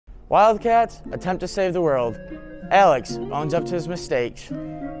Wildcats attempt to save the world. Alex owns up to his mistakes.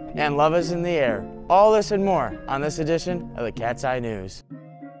 And love is in the air. All this and more on this edition of the Cat's Eye News.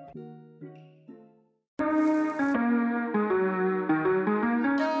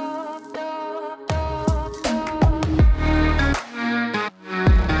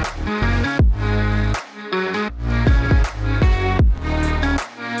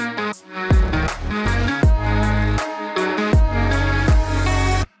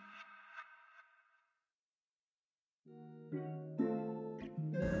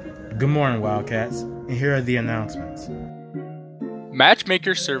 Good morning, Wildcats, and here are the announcements.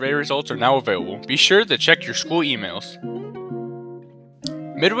 Matchmaker survey results are now available. Be sure to check your school emails.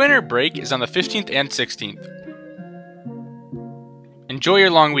 Midwinter break is on the 15th and 16th. Enjoy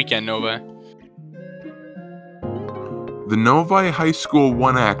your long weekend, Nova. The Novi High School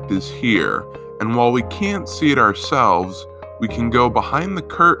One Act is here, and while we can't see it ourselves, we can go behind the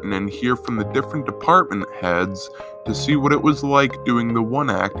curtain and hear from the different department heads to see what it was like doing the One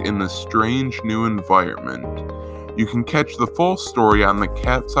Act in this strange new environment. You can catch the full story on the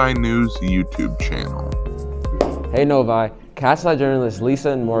Cat's Eye News YouTube channel. Hey Novi, Cat's Eye journalists Lisa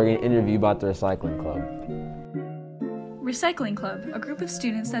and Morgan interview about the Recycling Club. Recycling Club, a group of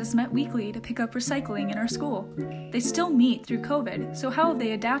students that has met weekly to pick up recycling in our school. They still meet through COVID, so how have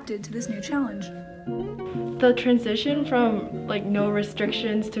they adapted to this new challenge? The transition from no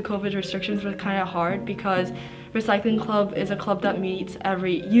restrictions to COVID restrictions was kind of hard because Recycling Club is a club that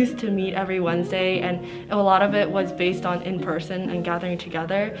used to meet every Wednesday, and a lot of it was based on in-person and gathering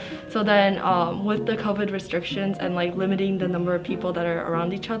together. So then with the COVID restrictions and limiting the number of people that are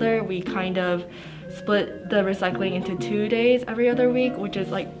around each other, we kind of split the recycling into 2 days every other week, which is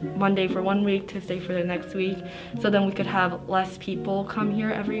Monday for 1 week, Tuesday for the next week. So then we could have less people come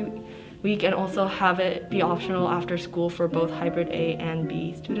here every week and also have it be optional after school for both hybrid A and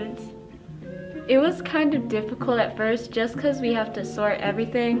B students. It was kind of difficult at first just because we have to sort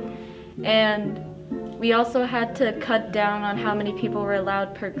everything, and we also had to cut down on how many people were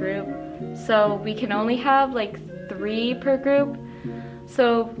allowed per group. So we can only have 3 per group.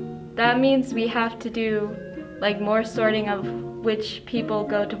 So that means we have to do more sorting of which people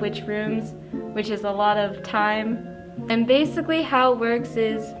go to which rooms, which is a lot of time. And basically how it works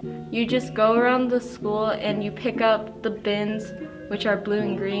is you just go around the school and you pick up the bins, which are blue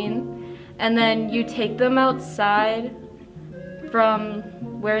and green, and then you take them outside from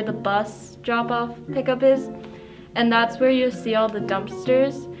where the bus drop-off pickup is, and that's where you'll see all the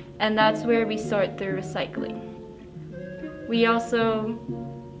dumpsters, and that's where we sort through recycling. We also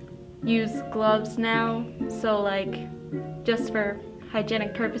use gloves now, so just for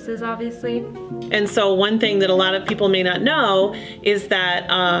hygienic purposes, obviously. And so one thing that a lot of people may not know is that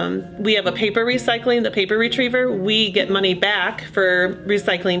we have a paper recycling, the paper retriever. We get money back for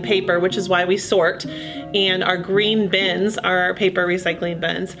recycling paper, which is why we sort. And our green bins are our paper recycling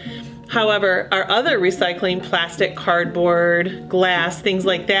bins. However, our other recycling, plastic, cardboard, glass, things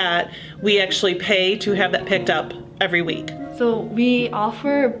like that, we actually pay to have that picked up every week. So we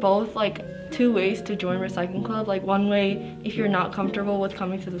offer both 2 ways to join Recycling Club. One way, if you're not comfortable with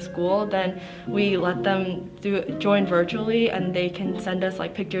coming to the school, then we let them join virtually, and they can send us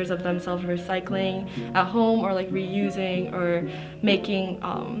pictures of themselves recycling at home, or reusing, or making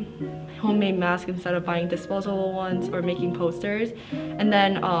homemade masks instead of buying disposable ones, or making posters. And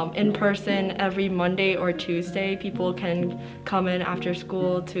then in person every Monday or Tuesday, people can come in after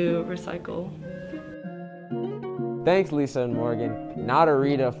school to recycle. Thanks, Lisa and Morgan. Now to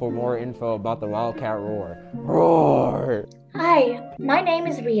Rita for more info about the Wildcat Roar. Roar! Hi, my name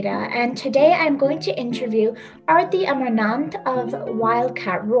is Rita, and today I'm going to interview Arti Amarnant of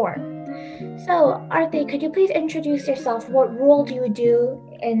Wildcat Roar. So, Arti, could you please introduce yourself? What role do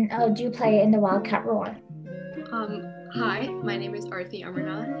you play in the Wildcat Roar? Hi, my name is Arti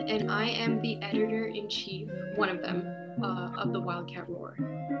Amarnath, and I am the editor-in-chief, one of them, of the Wildcat Roar.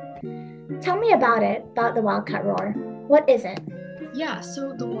 Tell me about the Wildcat Roar. What is it? Yeah,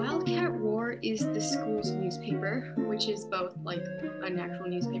 so the Wildcat Roar is the school's newspaper, which is both an actual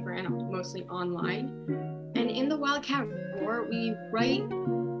newspaper and mostly online. And in the Wildcat Roar, we write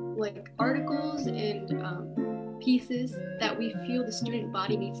articles and pieces that we feel the student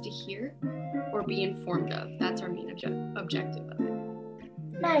body needs to hear or be informed of. That's our main objective of it.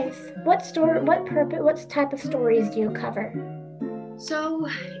 Nice. What type of stories do you cover? So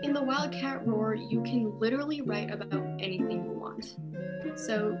in the Wildcat Roar, you can literally write about anything you want.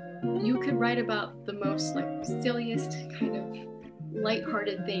 So you could write about the most silliest kind of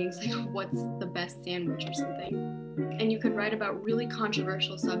lighthearted things, what's the best sandwich or something. And you could write about really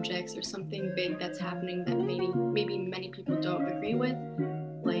controversial subjects or something big that's happening that maybe many people don't agree with,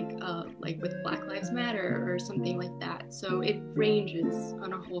 or something like that. So it ranges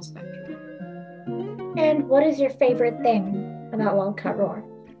on a whole spectrum. And what is your favorite thing about Wildcat Roar?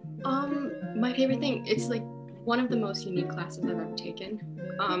 My favorite thing, it's like one of the most unique classes I've ever taken.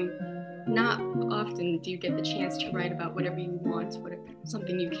 Not often do you get the chance to write about whatever you want,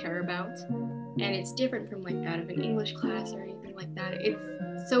 something you care about. And it's different from like that of an English class or anything like that.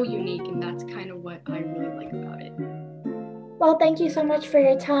 It's so unique, and that's kind of what I really like about it. Well, thank you so much for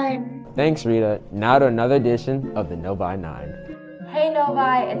your time. Thanks, Rita. Now to another edition of the Novi 9. Hey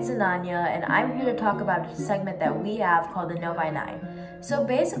Novi, it's Ananya, and I'm here to talk about a segment that we have called the Novi 9. So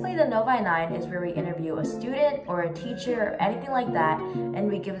basically the Novi 9 is where we interview a student or a teacher or anything like that, and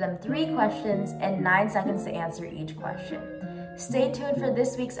we give them 3 questions and 9 seconds to answer each question. Stay tuned for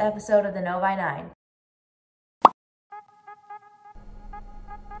this week's episode of the Novi 9.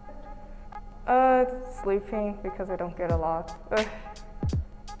 Sleeping because I don't get a lot.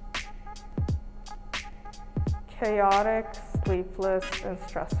 Chaotic, sleepless, and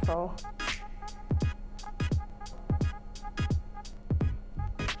stressful.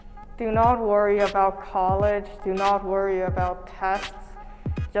 Do not worry about college. Do not worry about tests.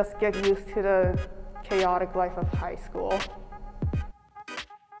 Just get used to the chaotic life of high school.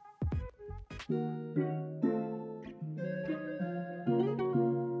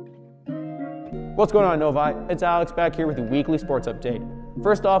 What's going on, Novi? It's Alex back here with the weekly sports update.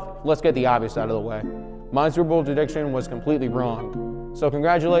 First off, let's get the obvious out of the way. My Super Bowl prediction was completely wrong. So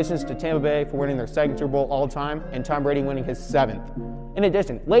congratulations to Tampa Bay for winning their 2nd Super Bowl all time and Tom Brady winning his 7th. In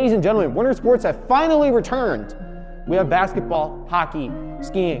addition, ladies and gentlemen, winter sports have finally returned. We have basketball, hockey,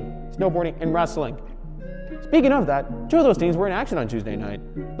 skiing, snowboarding, and wrestling. Speaking of that, 2 of those teams were in action on Tuesday night.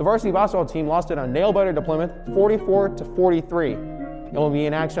 The varsity basketball team lost it on nail-biter to Plymouth 44-43. It will be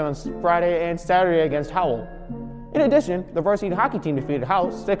in action on Friday and Saturday against Howell. In addition, the varsity hockey team defeated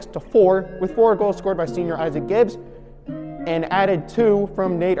Howell 6-4 with 4 goals scored by senior Isaac Gibbs and added 2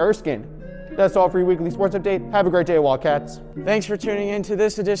 from Nate Erskine. That's all for your weekly sports update. Have a great day, Wildcats. Thanks for tuning in to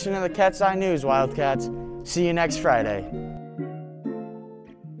this edition of the Cat's Eye News, Wildcats. See you next Friday.